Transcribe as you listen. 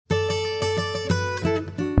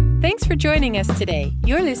Thanks for joining us today.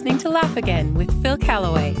 You're listening to Laugh Again with Phil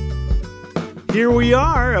Callaway. Here we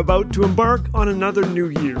are, about to embark on another new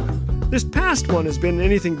year. This past one has been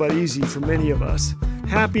anything but easy for many of us.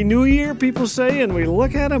 Happy New Year, people say, and we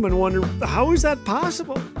look at them and wonder, how is that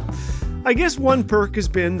possible? I guess one perk has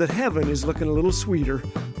been that heaven is looking a little sweeter,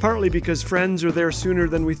 partly because friends are there sooner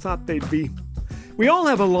than we thought they'd be. We all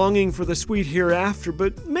have a longing for the sweet hereafter,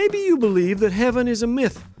 but maybe you believe that heaven is a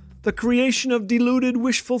myth, the creation of deluded,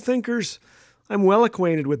 wishful thinkers. I'm well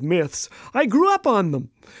acquainted with myths. I grew up on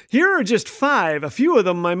them. Here are just 5. A few of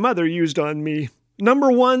them my mother used on me.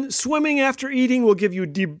 Number 1, swimming after eating will give you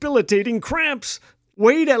debilitating cramps.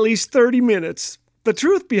 Wait at least 30 minutes. The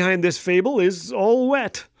truth behind this fable is all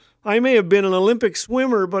wet. I may have been an Olympic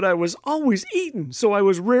swimmer, but I was always eaten, so I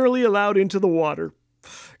was rarely allowed into the water.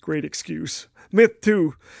 Great excuse. Myth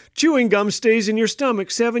 2, chewing gum stays in your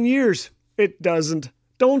stomach 7 years. It doesn't.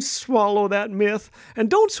 Don't swallow that myth, and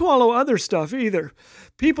don't swallow other stuff either.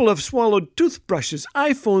 People have swallowed toothbrushes,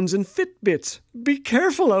 iPhones, and Fitbits. Be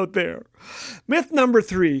careful out there. Myth number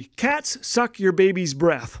 3, cats suck your baby's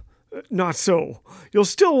breath. Not so. You'll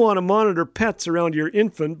still want to monitor pets around your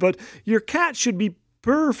infant, but your cat should be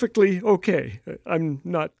perfectly okay. I'm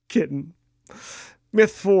not kidding.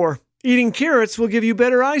 Myth 4, eating carrots will give you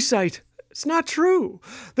better eyesight. It's not true.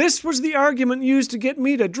 This was the argument used to get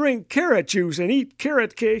me to drink carrot juice and eat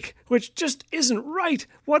carrot cake, which just isn't right.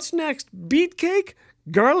 What's next? Beet cake?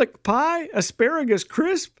 Garlic pie? Asparagus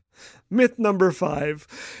crisp? Myth number 5.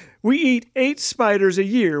 We eat 8 spiders a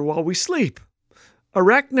year while we sleep.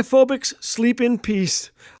 Arachnophobics sleep in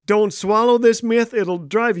peace. Don't swallow this myth, it'll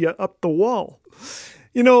drive you up the wall.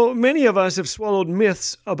 You know, many of us have swallowed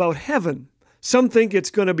myths about heaven. Some think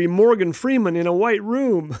it's going to be Morgan Freeman in a white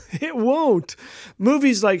room. It won't.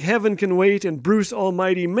 Movies like Heaven Can Wait and Bruce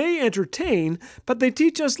Almighty may entertain, but they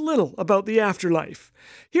teach us little about the afterlife.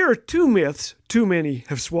 Here are 2 myths too many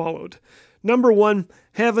have swallowed. Number 1,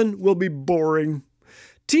 heaven will be boring.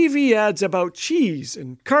 TV ads about cheese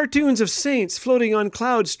and cartoons of saints floating on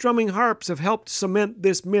clouds strumming harps have helped cement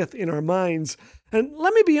this myth in our minds. And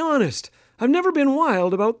let me be honest, I've never been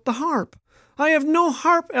wild about the harp. I have no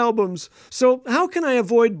harp albums, so how can I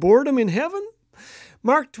avoid boredom in heaven?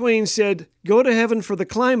 Mark Twain said, "Go to heaven for the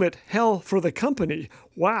climate, hell for the company."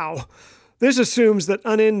 Wow. This assumes that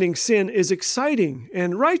unending sin is exciting,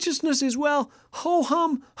 and righteousness is, well,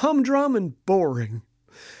 ho-hum, humdrum, and boring.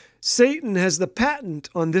 Satan has the patent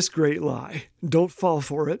on this great lie. Don't fall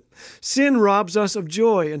for it. Sin robs us of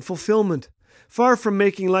joy and fulfillment. Far from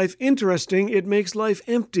making life interesting, it makes life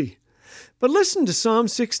empty. But listen to Psalm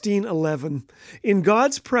 16:11. In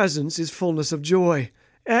God's presence is fullness of joy.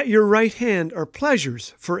 At your right hand are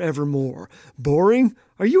pleasures forevermore. Boring?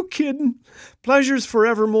 Are you kidding? Pleasures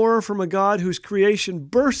forevermore from a God whose creation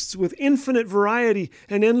bursts with infinite variety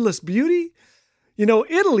and endless beauty? You know,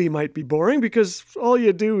 Italy might be boring because all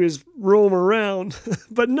you do is roam around,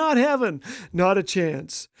 but not heaven, not a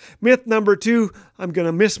chance. Myth number 2, I'm going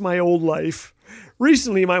to miss my old life.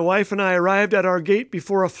 Recently, my wife and I arrived at our gate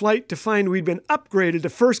before a flight to find we'd been upgraded to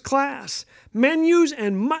first class. Menus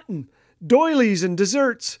and mutton, doilies and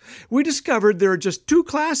desserts. We discovered there are just 2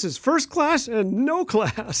 classes, first class and no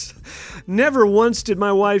class. Never once did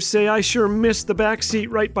my wife say, "I sure missed the back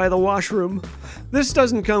seat right by the washroom." This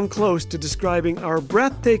doesn't come close to describing our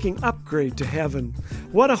breathtaking upgrade to heaven.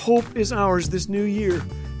 What a hope is ours this new year.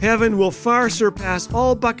 Heaven will far surpass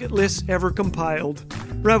all bucket lists ever compiled.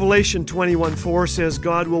 Revelation 21:4 says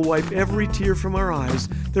God will wipe every tear from our eyes.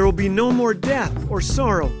 There will be no more death or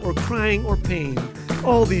sorrow or crying or pain.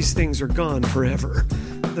 All these things are gone forever.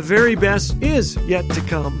 The very best is yet to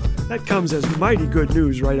come. That comes as mighty good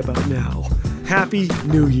news right about now. Happy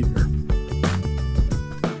New Year.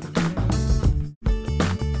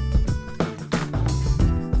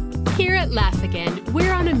 Here at Laugh Again,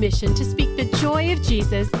 we're on a mission to speak the joy of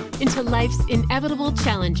Jesus into life's inevitable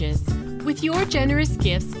challenges. With your generous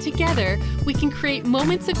gifts, together, we can create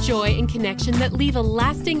moments of joy and connection that leave a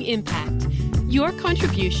lasting impact. Your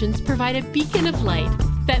contributions provide a beacon of light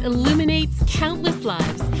that illuminates countless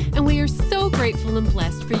lives, and we are so grateful and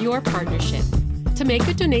blessed for your partnership. To make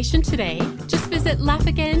a donation today, just visit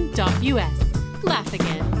laughagain.us. Laugh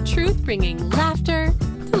Again, truth bringing laughter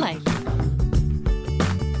to life.